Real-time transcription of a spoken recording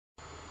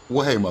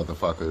Well, hey,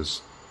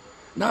 motherfuckers.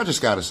 Now I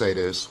just gotta say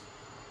this.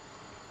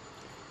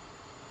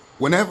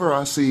 Whenever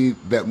I see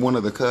that one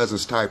of the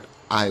cousins typed,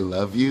 "I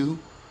love you,"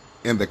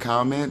 in the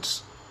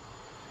comments,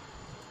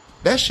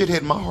 that shit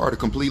hit my heart a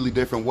completely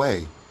different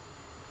way.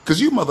 Because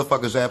you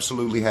motherfuckers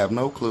absolutely have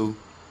no clue.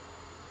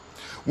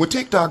 When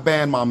TikTok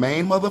banned my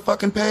main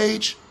motherfucking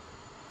page,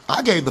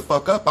 I gave the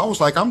fuck up. I was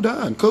like, I'm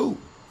done. Cool.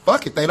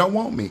 Fuck it. They don't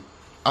want me.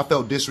 I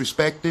felt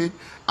disrespected.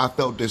 I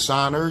felt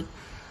dishonored.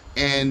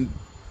 And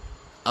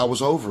I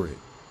was over it.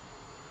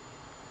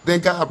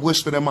 Then God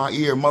whispered in my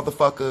ear,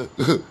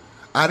 motherfucker,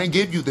 I didn't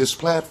give you this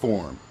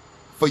platform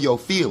for your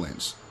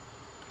feelings.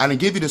 I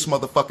didn't give you this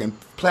motherfucking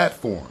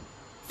platform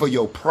for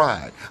your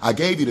pride. I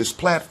gave you this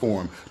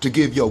platform to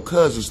give your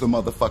cousins the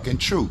motherfucking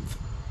truth.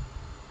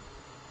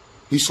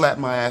 He slapped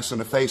my ass in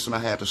the face and I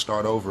had to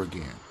start over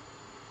again.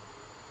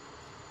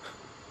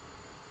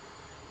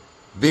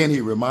 Then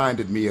he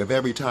reminded me of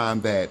every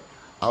time that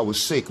I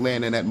was sick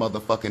laying in that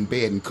motherfucking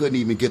bed and couldn't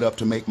even get up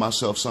to make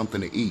myself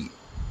something to eat.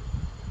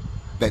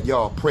 That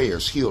y'all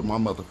prayers healed my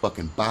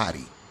motherfucking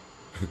body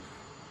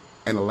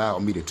and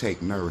allowed me to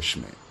take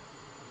nourishment.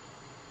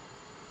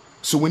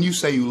 So when you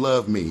say you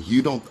love me,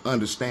 you don't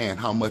understand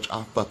how much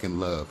I fucking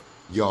love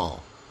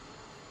y'all.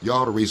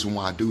 Y'all the reason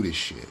why I do this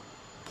shit.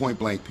 Point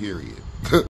blank period.